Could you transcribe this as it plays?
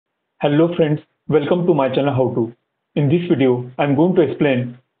Hello friends, welcome to my channel How To. In this video, I'm going to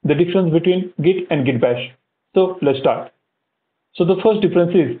explain the difference between Git and Git Bash. So let's start. So the first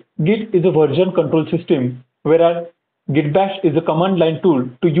difference is Git is a version control system, whereas Git Bash is a command line tool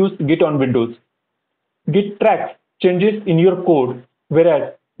to use Git on Windows. Git tracks changes in your code,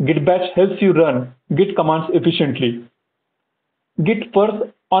 whereas Git Bash helps you run Git commands efficiently. Git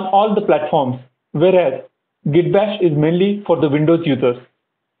works on all the platforms, whereas Git Bash is mainly for the Windows users.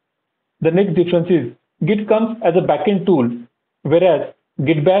 The next difference is Git comes as a backend tool, whereas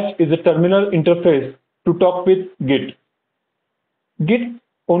Git Bash is a terminal interface to talk with Git. Git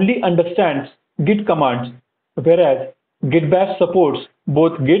only understands Git commands, whereas Git Bash supports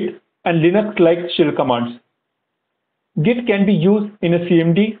both Git and Linux-like shell commands. Git can be used in a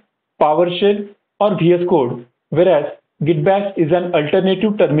CMD, PowerShell, or VS Code, whereas Git Bash is an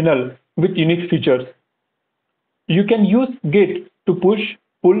alternative terminal with unique features. You can use Git to push,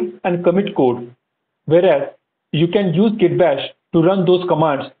 pull, and commit code, whereas you can use Git Bash to run those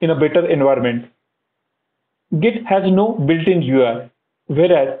commands in a better environment. Git has no built-in UI,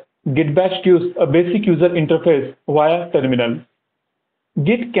 whereas Git Bash gives a basic user interface via terminal.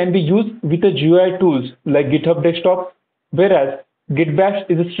 Git can be used with a GUI tools like GitHub Desktop, whereas Git Bash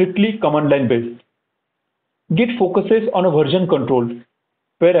is strictly command line based. Git focuses on a version control,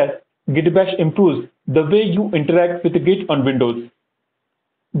 whereas Git Bash improves the way you interact with Git on Windows.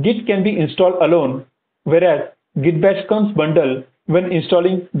 Git can be installed alone, whereas Git Bash comes bundled when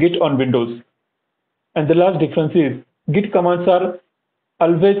installing Git on Windows. And the last difference is Git commands are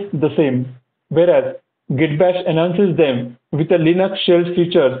always the same, whereas Git Bash enhances them with a Linux shell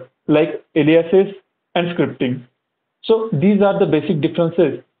features like aliases and scripting. So these are the basic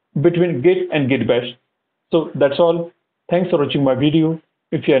differences between Git and Git Bash. So that's all. Thanks for watching my video.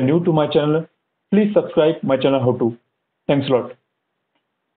 If you are new to my channel, please subscribe my channel How To. Thanks a lot.